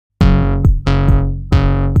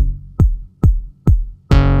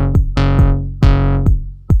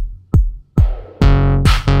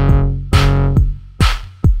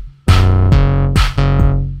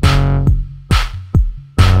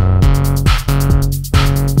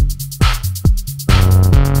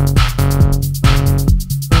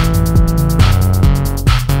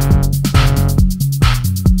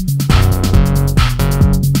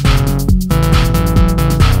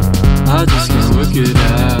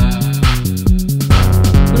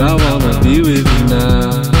but I wanna be with you now.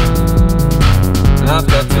 And I've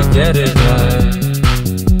got to get it right,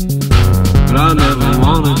 but I never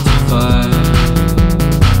wanted to fight.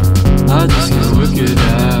 I just can't work it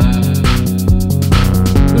out,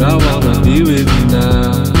 but I wanna be with you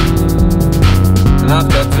now. And I've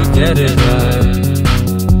got to get it right,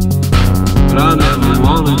 but I never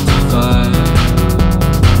wanted to fight.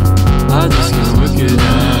 I just can't work it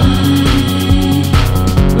out,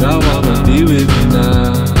 but I wanna be with you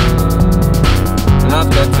now. And I've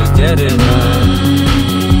got to get it right,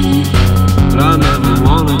 but I never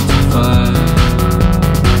wanted to fight.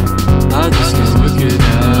 I just can't work it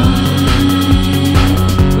out,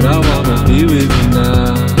 but I wanna be with you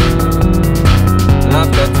now. And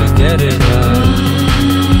I've got to get it right,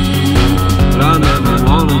 but I never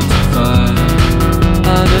wanted to fight.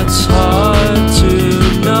 And it's hard to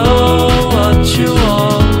know what you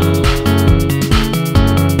want,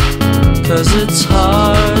 'cause it's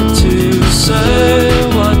hard to say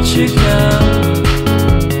what you can.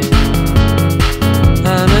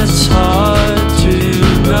 And it's hard to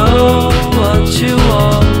know what you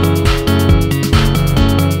want,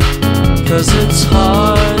 'cause it's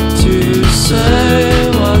hard to say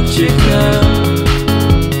what you can.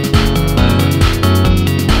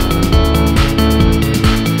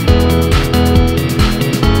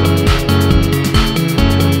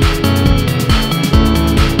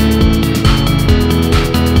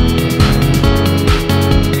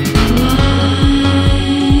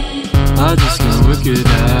 I just can't work it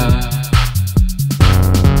out,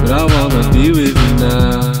 but I wanna be with you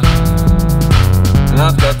now. And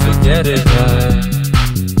I've got to get it right,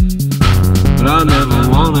 but I never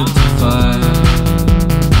wanted to fight.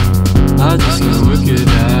 I just can't work it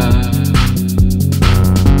out,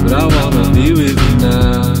 but I wanna be with you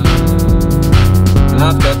now. And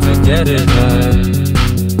I've got to get it right,